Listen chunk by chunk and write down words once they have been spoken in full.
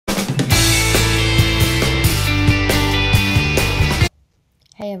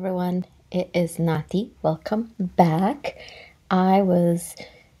Hey everyone, it is Nati. Welcome back. I was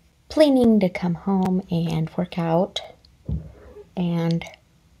planning to come home and work out, and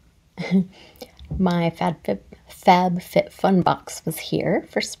my FabFitFun box was here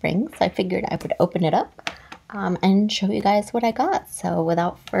for spring, so I figured I would open it up and show you guys what I got. So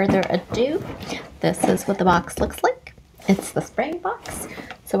without further ado, this is what the box looks like. It's the spring box,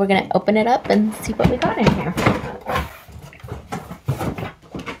 so we're going to open it up and see what we got in here.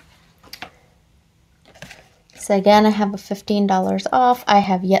 So again, I have a $15 off. I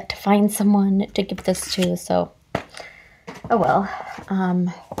have yet to find someone to give this to, so oh well.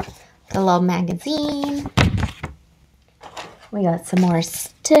 The little magazine. We got some more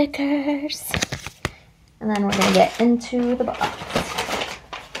stickers. And then we're gonna get into the box.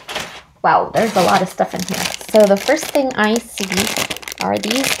 Wow, there's a lot of stuff in here. So the first thing I see are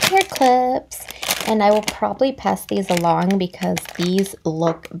these hair clips. And I will probably pass these along because these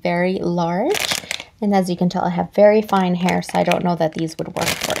look very large. And as you can tell, I have very fine hair, so I don't know that these would work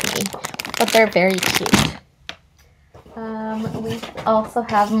for me. But they're very cute. We also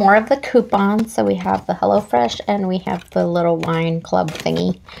have more of the coupons. So we have the HelloFresh and we have the little wine club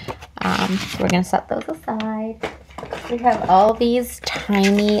thingy. So we're going to set those aside. We have all these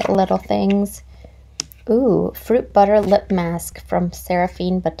tiny little things. Ooh, fruit butter lip mask from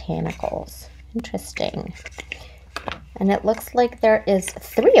Seraphine Botanicals. Interesting. And it looks like there is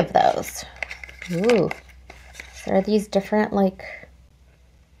 3 of those. Ooh, so are these different like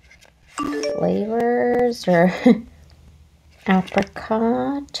flavors or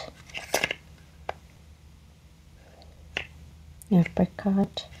apricot?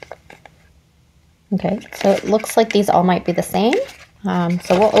 Okay, so it looks like these all might be the same.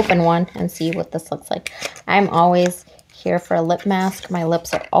 So we'll open one and see what this looks like. I'm always here for a lip mask. My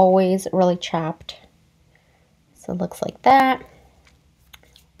lips are always really chapped. So it looks like that.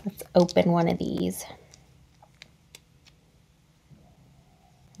 Let's open one of these.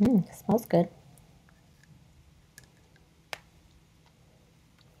 Smells good.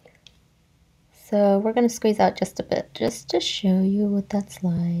 So we're going to squeeze out just a bit just to show you what that's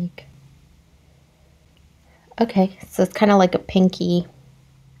like. Okay, so it's kind of like a pinky.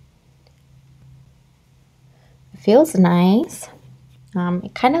 It feels nice.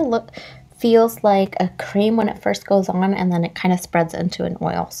 It kind of feels like a cream when it first goes on, and then it kind of spreads into an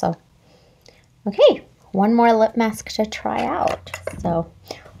oil. So, okay, one more lip mask to try out. So,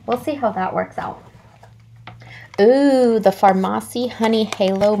 we'll see how that works out. Ooh, the Farmacy Honey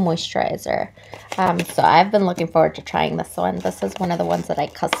Halo Moisturizer. So, I've been looking forward to trying this one. This is one of the ones that I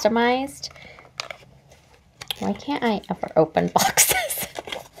customized. Why can't I ever open boxes?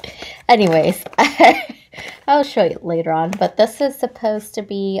 Anyways, I'll show you later on, but this is supposed to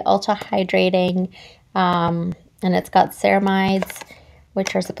be ultra hydrating, and it's got ceramides,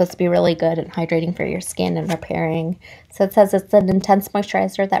 which are supposed to be really good and hydrating for your skin and repairing. So it says it's an intense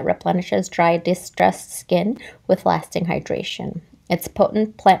moisturizer that replenishes dry, distressed skin with lasting hydration. Its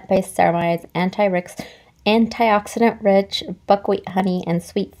potent plant-based ceramides, antioxidant-rich buckwheat honey, and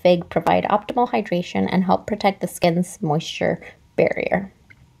sweet fig provide optimal hydration and help protect the skin's moisture barrier.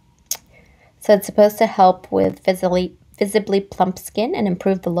 So it's supposed to help with visibly plump skin and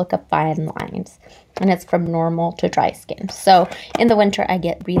improve the look of fine lines. And it's from normal to dry skin. So in the winter, I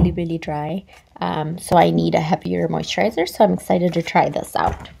get really, really dry. So I need a heavier moisturizer. So I'm excited to try this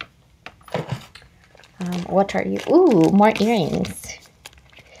out. What are you? Ooh, more earrings.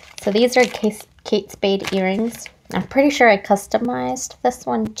 So these are Kate Spade earrings. I'm pretty sure I customized this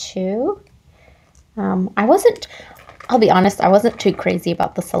one too. I'll be honest, I wasn't too crazy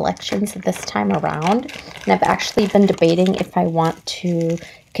about the selections this time around. And I've actually been debating if I want to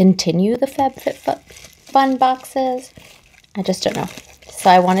continue the FabFitFun boxes. I just don't know. So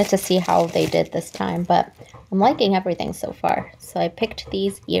I wanted to see how they did this time, but I'm liking everything so far. So I picked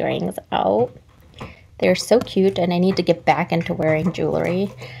these earrings out. They're so cute, and I need to get back into wearing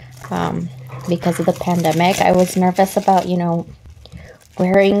jewelry because of the pandemic. I was nervous about,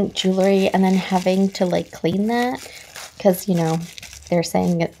 wearing jewelry and then having to like clean that. Because, they're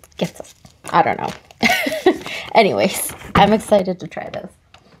saying it gets, I don't know. Anyways, I'm excited to try this.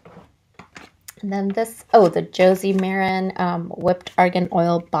 And then this, the Josie Maran Whipped Argan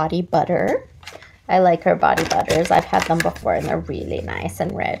Oil Body Butter. I like her body butters. I've had them before and they're really nice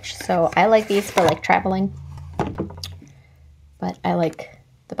and rich. So I like these for like traveling. But I like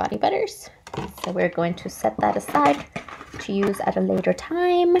the body butters. So we're going to set that aside to use at a later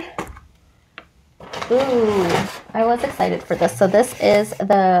time. Ooh, I was excited for this. So this is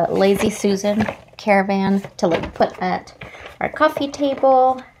the Lazy Susan Caravan to like put at our coffee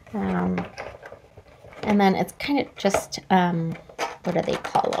table. And then it's kind of just what do they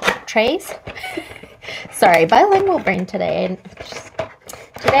call them? Trays? Sorry, bilingual brain today.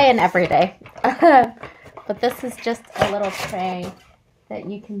 Today and every day. But this is just a little tray that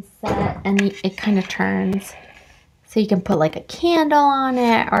you can set, and it kind of turns. So you can put like a candle on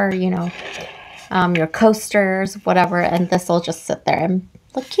it, or, you know, your coasters, whatever, and this will just sit there and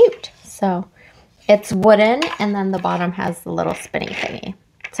look cute. So it's wooden, and then the bottom has the little spinny thingy.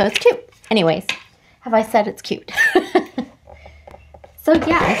 So it's cute. Anyways, have I said it's cute? So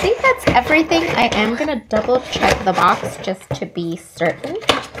yeah, I think that's everything. I am going to double check the box just to be certain,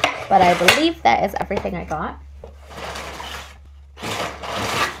 but I believe that is everything I got.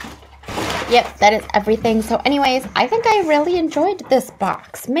 Yep, that is everything. So anyways, I think I really enjoyed this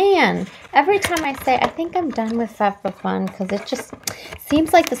box. Man, every time I say I think I'm done with FabFitFun, because it just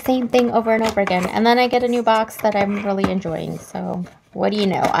seems like the same thing over and over again. And then I get a new box that I'm really enjoying. So what do you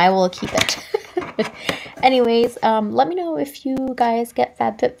know? I will keep it. Anyways, let me know if you guys get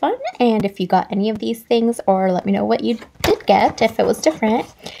FabFitFun and if you got any of these things, or let me know what you did get if it was different.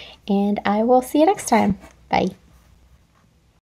 And I will see you next time. Bye.